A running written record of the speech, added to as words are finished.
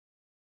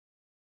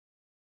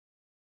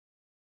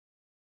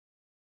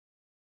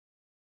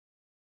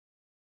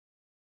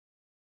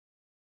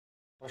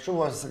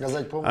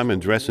I'm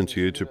addressing to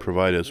you to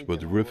provide us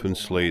with roof and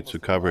slate to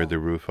cover the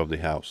roof of the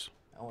house.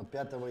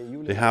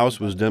 The house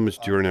was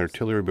damaged during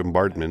artillery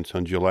bombardments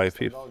on July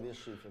 5th.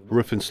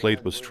 Roof and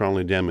slate was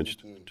strongly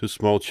damaged. 2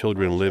 small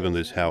children live in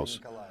this house.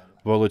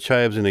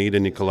 Volochayev Zinaida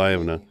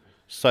Nikolaevna.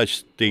 Such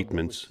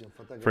statements.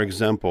 For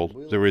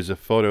example, there is a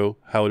photo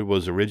how it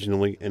was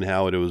originally and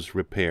how it was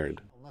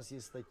repaired.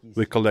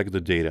 We collect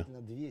the data.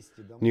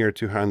 Near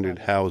 200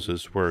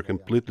 houses were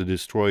completely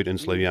destroyed in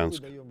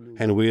Slavyansk,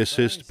 and we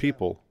assist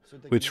people.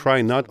 We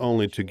try not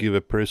only to give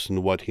a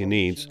person what he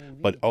needs,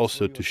 but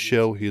also to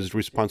show his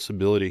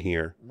responsibility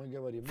here.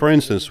 For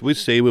instance, we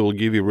say we will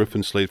give you roof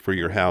and slate for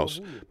your house,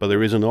 but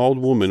there is an old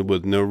woman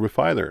with no roof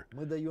either.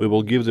 We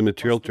will give the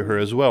material to her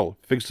as well,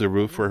 fix the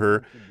roof for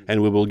her,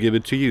 and we will give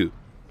it to you.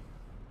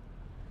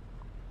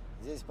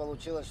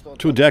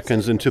 2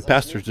 deacons and 2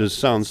 pastors'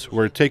 sons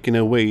were taken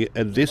away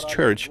at this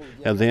church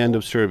at the end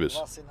of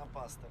service.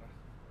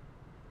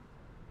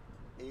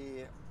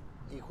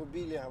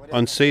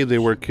 On say they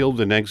were killed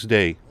the next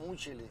day.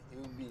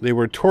 They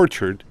were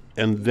tortured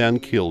and then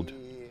killed.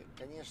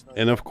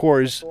 And of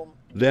course,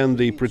 then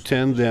they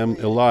pretend them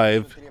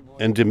alive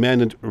and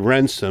demanded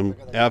ransom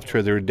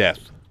after their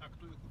death.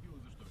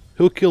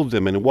 Who killed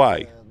them and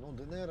why?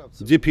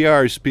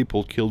 DPR's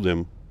people killed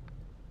them.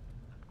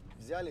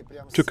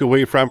 Took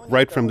away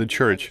right from the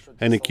church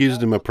and accused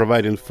them of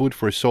providing food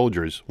for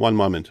soldiers. One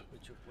moment.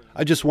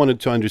 I just wanted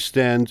to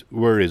understand,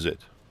 where is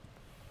it?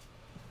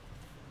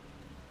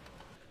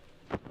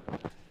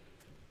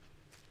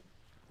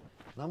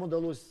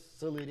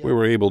 We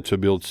were able to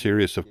build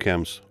series of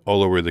camps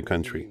all over the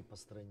country.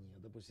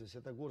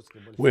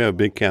 We have a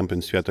big camp in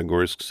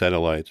Svyatogorsk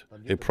satellite.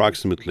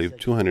 Approximately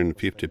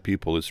 250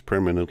 people is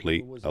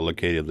permanently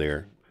allocated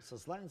there.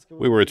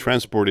 We were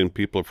transporting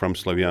people from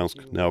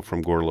Slavyansk, now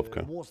from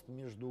Gorlovka.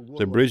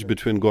 The bridge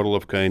between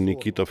Gorlovka and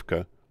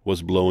Nikitovka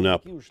was blown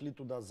up,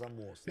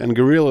 and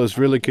guerrillas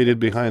relocated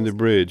behind the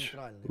bridge,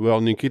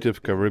 while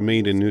Nikitovka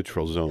remained in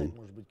neutral zone.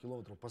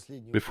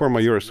 Before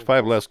Mayorsk,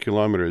 5 less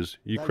kilometers,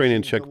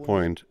 Ukrainian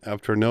checkpoint,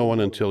 after no one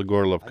until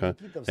Gorlovka,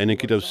 and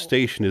Nikitov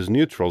station is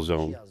neutral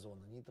zone.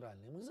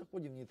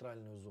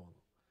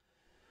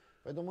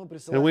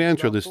 And we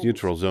enter this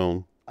neutral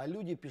zone.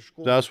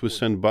 Thus we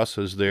send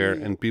buses there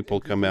and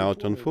people come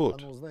out on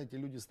foot.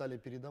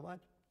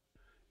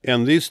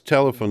 And these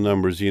telephone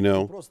numbers, you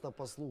know,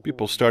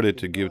 people started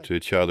to give to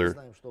each other,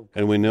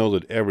 and we know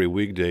that every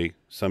weekday,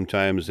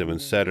 sometimes even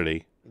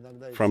Saturday,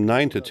 from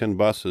 9 to 10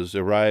 buses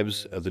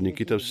arrives at the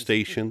Nikitov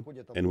station,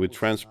 and we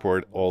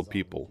transport all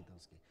people.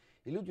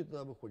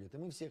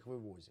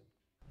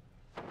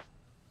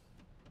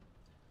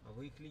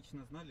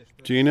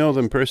 Do you know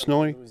them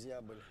personally?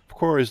 Of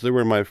course, they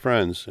were my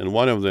friends, and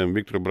one of them,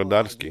 Viktor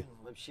Brodarsky.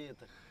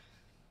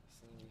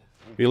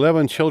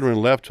 11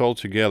 children left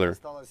altogether.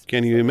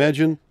 Can you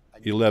imagine?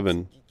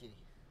 11.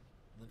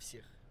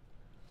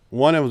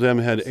 One of them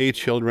had 8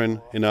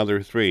 children,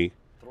 another 3,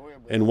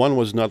 and one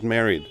was not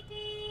married.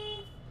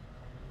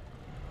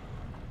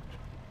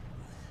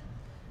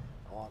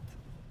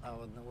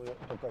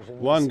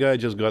 One guy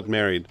just got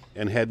married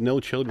and had no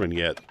children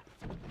yet.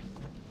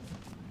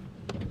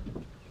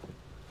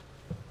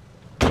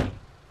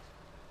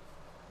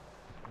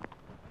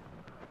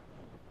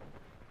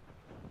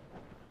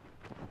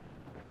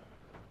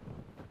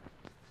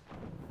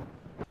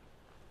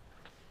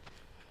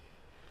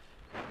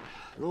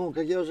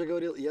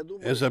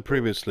 As I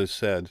previously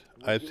said,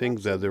 I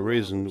think that the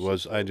reason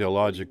was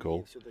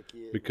ideological,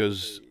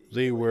 because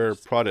they were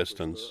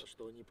Protestants,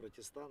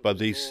 but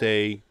they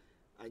say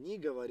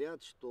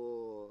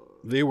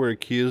they were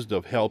accused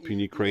of helping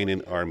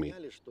Ukrainian army,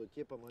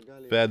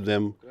 fed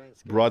them,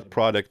 brought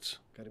products.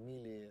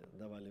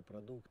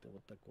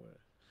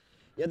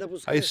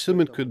 I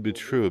assume it could be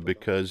true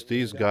because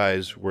these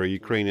guys were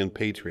Ukrainian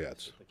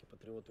patriots.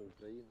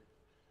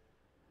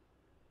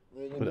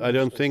 But I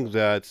don't think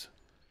that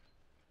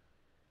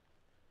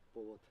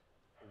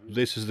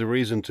this is the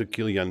reason to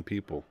kill young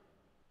people.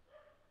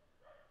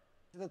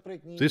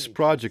 This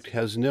project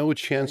has no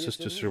chances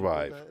to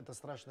survive.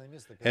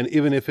 And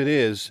even if it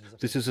is,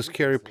 this is a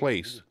scary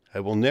place. I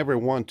will never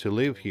want to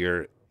live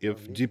here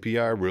if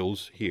DPR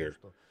rules here,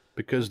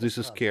 because this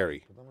is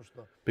scary.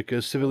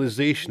 Because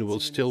civilization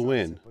will still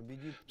win.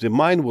 The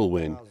mind will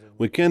win.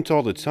 We can't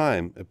all the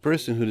time. A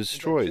person who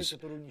destroys,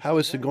 how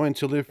is he going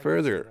to live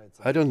further?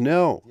 I don't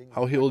know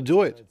how he will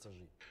do it.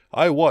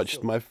 I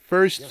watched. My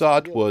first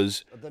thought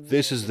was,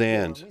 this is the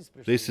end.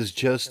 This is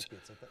just...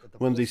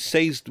 When they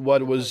seized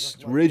what was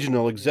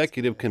original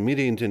executive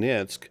committee in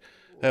Donetsk,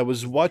 I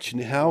was watching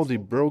how they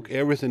broke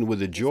everything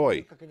with a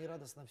joy.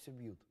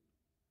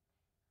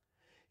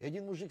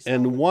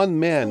 And one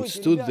man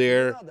stood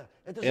there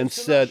and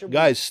said,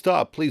 "Guys,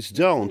 stop, please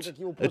don't.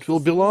 It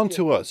will belong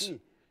to us."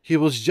 He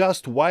was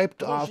just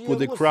wiped off with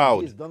the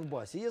crowd.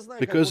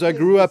 Because I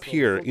grew up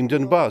here in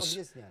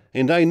Donbass,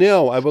 and I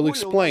know, I will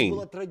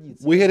explain.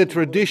 We had a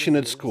tradition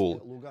at school.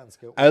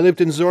 I lived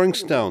in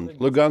Zoringstown,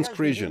 Lugansk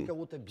region.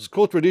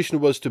 School tradition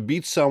was to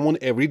beat someone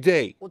every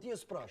day.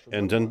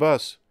 And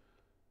Donbass.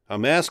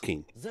 I'm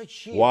asking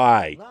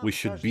why we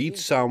should beat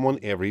someone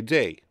every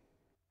day.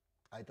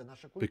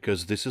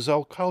 Because this is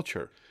our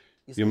culture.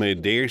 You may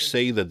dare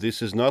say that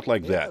this is not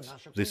like that.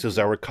 This is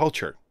our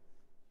culture.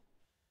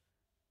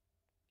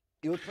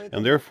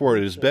 And therefore,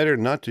 it is better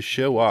not to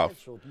show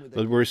off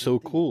that we're so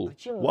cool.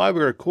 Why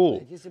we're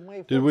cool?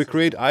 Did we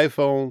create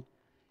iPhone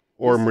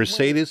or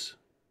Mercedes?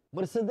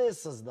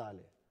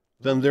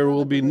 Then there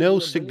will be no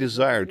sick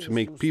desire to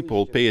make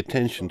people pay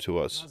attention to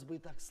us.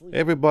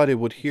 Everybody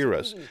would hear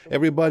us.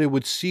 Everybody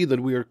would see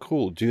that we are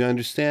cool. Do you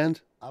understand?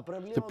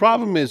 The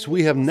problem is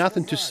we have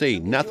nothing to say,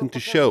 nothing to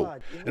show.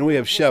 And we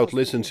have shout,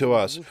 listen to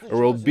us, or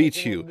we'll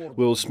beat you.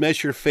 We'll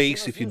smash your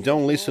face if you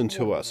don't listen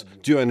to us.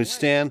 Do you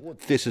understand?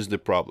 This is the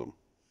problem.